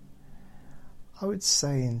I would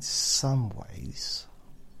say in some ways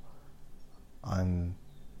I'm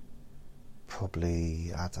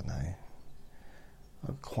probably, I don't know,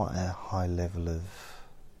 quite a high level of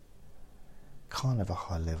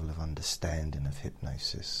understanding of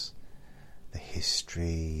hypnosis, the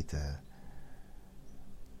history, the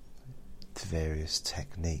various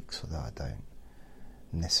techniques, although I don't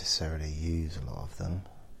necessarily use a lot of them.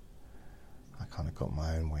 I kind of got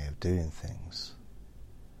my own way of doing things.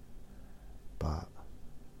 But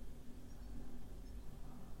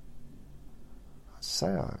I'd say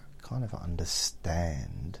I kind of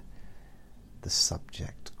understand the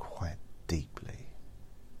subject quite deeply,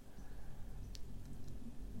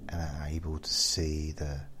 and I'm able to see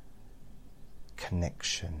the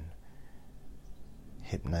connection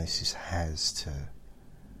hypnosis has to,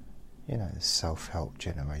 the self-help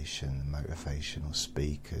generation, the motivational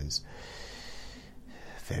speakers,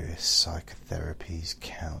 various psychotherapies,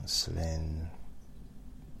 counselling,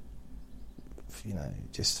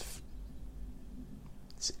 just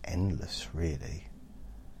it's endless, really.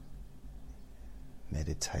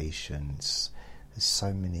 Meditations, there's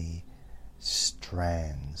so many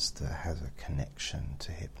strands that have a connection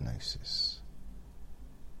to hypnosis.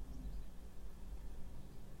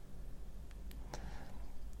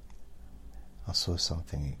 I saw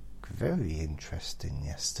something very interesting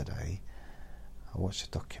yesterday. I watched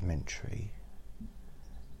a documentary,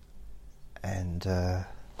 and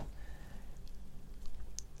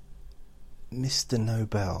Mr.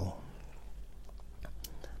 Nobel,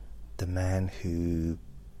 the man who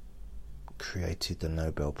created the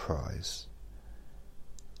Nobel Prize,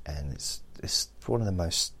 and it's one of the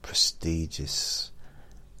most prestige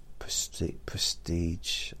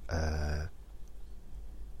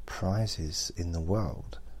prizes in the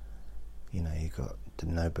world. You got the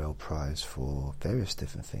Nobel Prize for various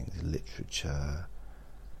different things, literature,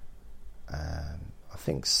 I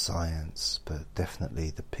think science, but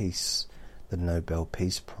definitely the Nobel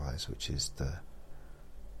Peace Prize, which is the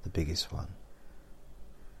biggest one.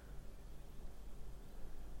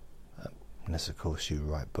 Unless of course you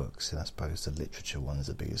write books, and I suppose the literature one is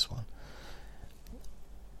the biggest one.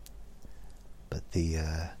 But the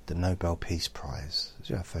Nobel Peace Prize is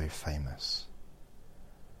very famous.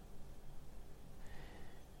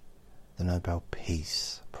 The Nobel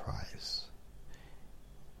Peace Prize.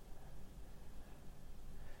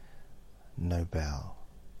 Nobel.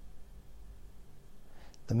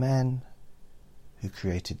 The man who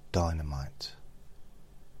created dynamite.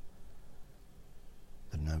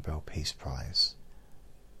 The Nobel Peace Prize.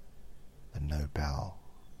 The Nobel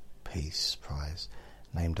Peace Prize,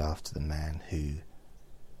 named after the man who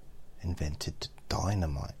invented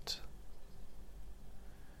dynamite,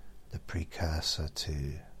 the precursor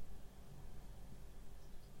to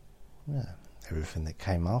everything that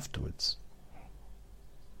came afterwards.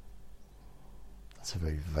 That's a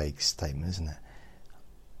very vague statement, isn't it?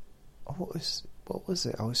 What was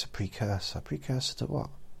it? Oh, it's a precursor. Precursor to what?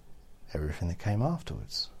 Everything that came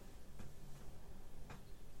afterwards.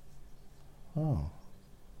 Oh.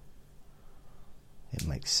 It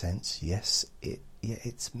makes sense. Yes,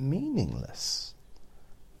 it's meaningless.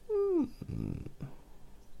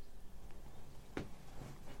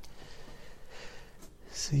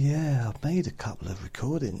 So yeah, I've made a couple of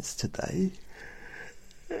recordings today.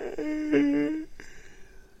 I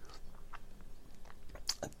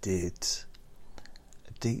did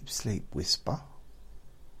a deep sleep whisper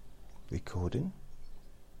recording.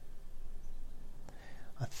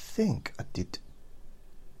 I think I did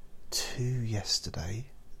 2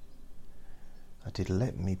 yesterday. I did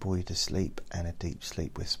Let Me Bore You to Sleep and a deep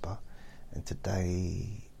sleep whisper, and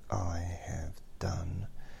today I have done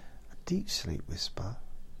deep sleep whisper.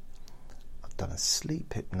 I've done a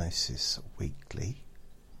sleep hypnosis weekly,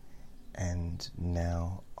 and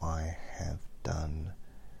now I have done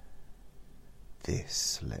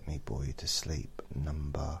this Let Me Bore You to Sleep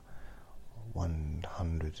number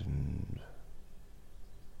 100 and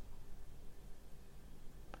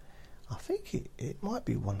I think it might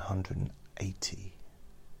be 180.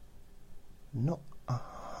 Not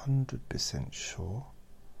 100% sure.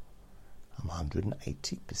 I'm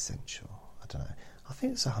 180% sure. I don't know. I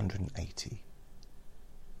think it's 180,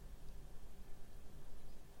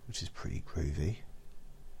 which is pretty groovy.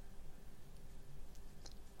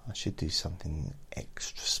 I should do something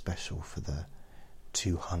extra special for the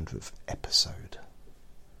 200th episode.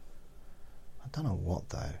 I don't know what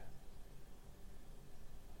though.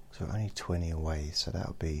 So we're only 20 away, so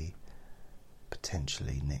that'll be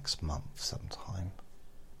potentially next month sometime.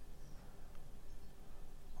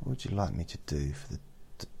 What would you like me to do for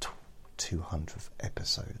the 200th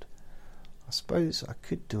episode? I suppose I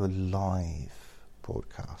could do a live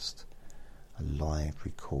broadcast, a live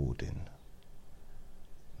recording.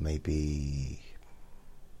 Maybe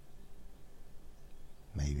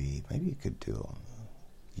you could do it on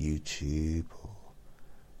YouTube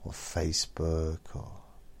or Facebook, or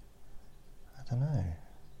I don't know.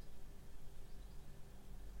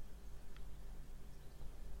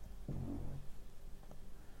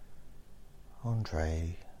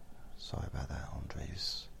 Andre, sorry about that,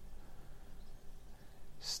 Andre's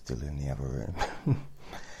still in the other room.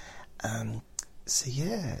 So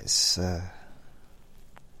yeah, it's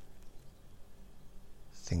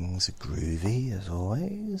things are groovy as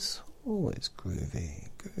always. Always groovy,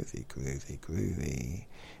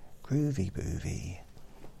 boovy.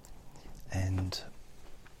 And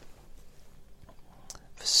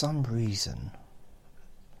for some reason,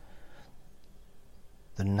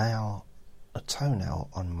 a toenail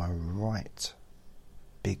on my right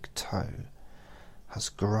big toe has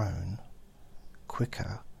grown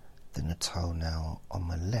quicker than a toenail on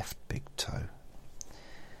my left big toe.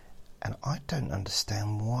 And I don't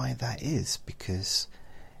understand why that is, because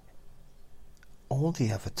all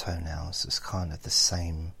the other toenails is kind of the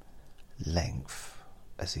same length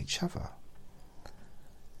as each other.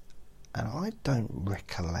 And I don't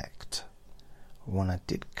recollect, when I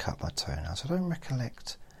did cut my toenails, I don't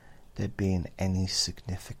recollect there being any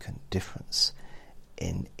significant difference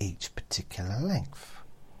in each particular length.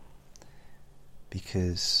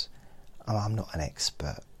 Because I'm not an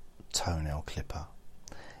expert toenail clipper,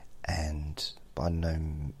 but I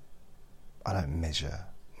don't measure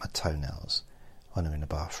my toenails when I'm in the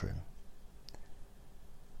bathroom.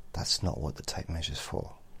 That's not what the tape measure's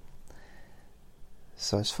for.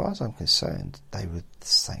 So as far as I'm concerned, they were the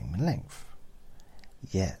same length.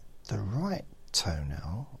 Yet the right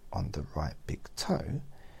toenail on the right big toe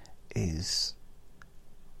is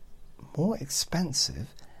more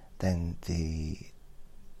expensive than the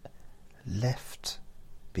left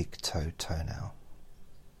big toe toenail.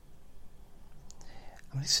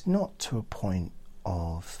 I mean, it's not to a point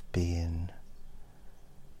of being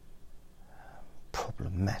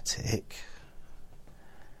problematic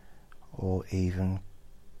or even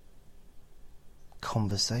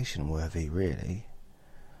conversation worthy, really,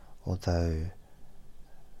 although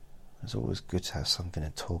it's always good to have something to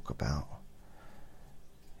talk about,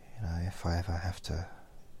 you know, if I ever have to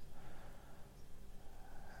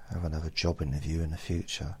have another job interview in the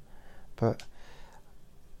future. But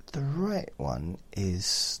the right one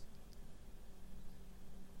it's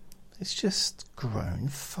just grown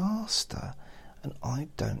faster, and I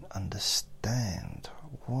don't understand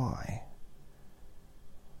why.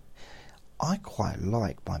 I quite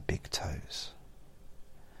like my big toes,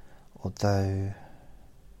 although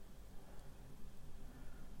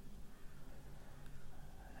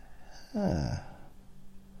they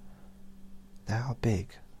are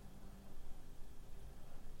big.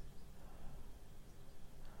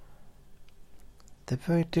 They're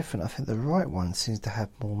very different. I think the right one seems to have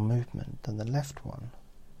more movement than the left one.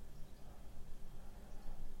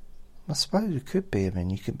 I suppose it could be. I mean,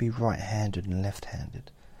 you could be right-handed and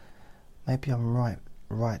left-handed. Maybe I'm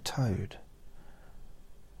right-toed.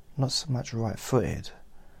 Not so much right-footed,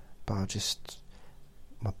 but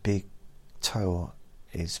my big toe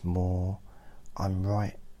is more, I'm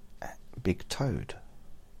right big-toed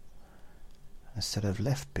instead of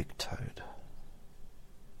left big-toed.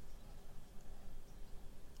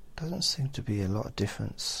 Doesn't seem to be a lot of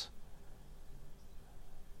difference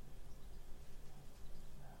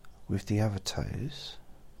with the other toes.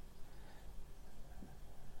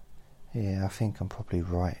 Yeah, I think I'm probably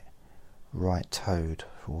right-toed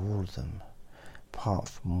for all of them, apart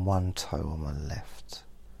from one toe on my left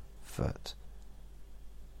foot,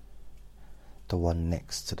 the one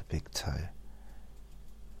next to the big toe.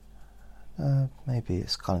 Maybe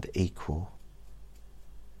it's kind of equal.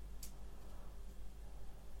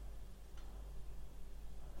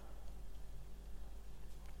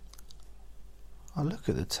 I look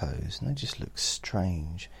at the toes and they just look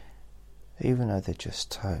strange. Even though they're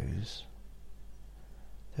just toes,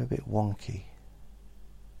 they're a bit wonky.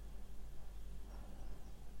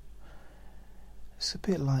 It's a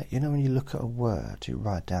bit like, you know, when you look at a word, you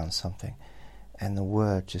write down something and the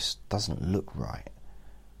word just doesn't look right,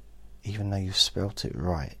 even though you've spelt it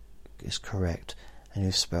right, it's correct, and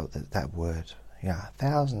you've spelt that word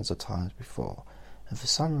thousands of times before, and for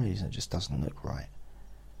some reason it just doesn't look right.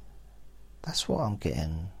 That's what I'm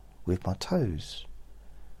getting with my toes.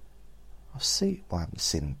 I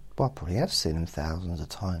probably have seen them thousands of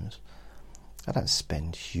times. I don't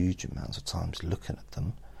spend huge amounts of time looking at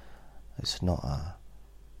them. It's not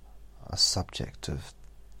a subject of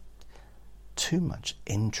too much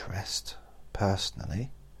interest,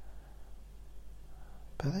 personally.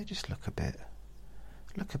 But they just look a bit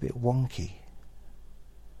wonky.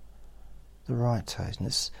 The right toes, and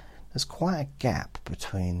there's quite a gap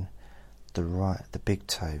between the big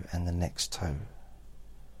toe and the next toe.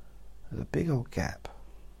 There's a big old gap.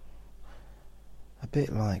 A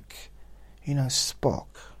bit like, you know, Spock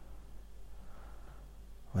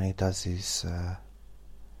when he does his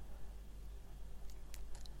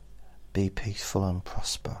be peaceful and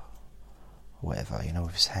prosper, or whatever, you know,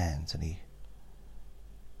 with his hands. And he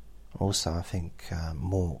also, I think,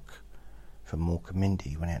 Mork from Mork and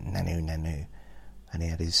Mindy, when he had Nanu Nanu, and he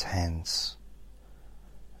had his hands.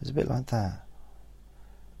 It's a bit like that.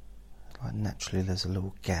 Like naturally there's a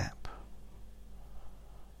little gap.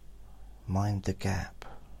 Mind the gap.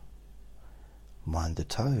 Mind the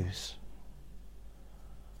toes.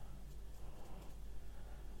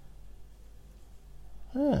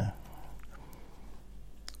 Now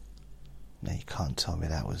you can't tell me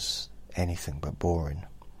that was anything but boring.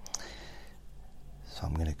 So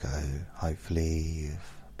I'm going to go. Hopefully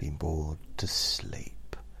you've been bored to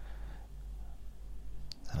sleep.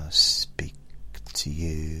 And I'll speak to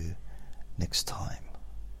you next time.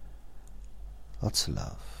 Lots of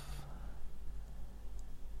love.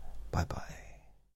 Bye bye.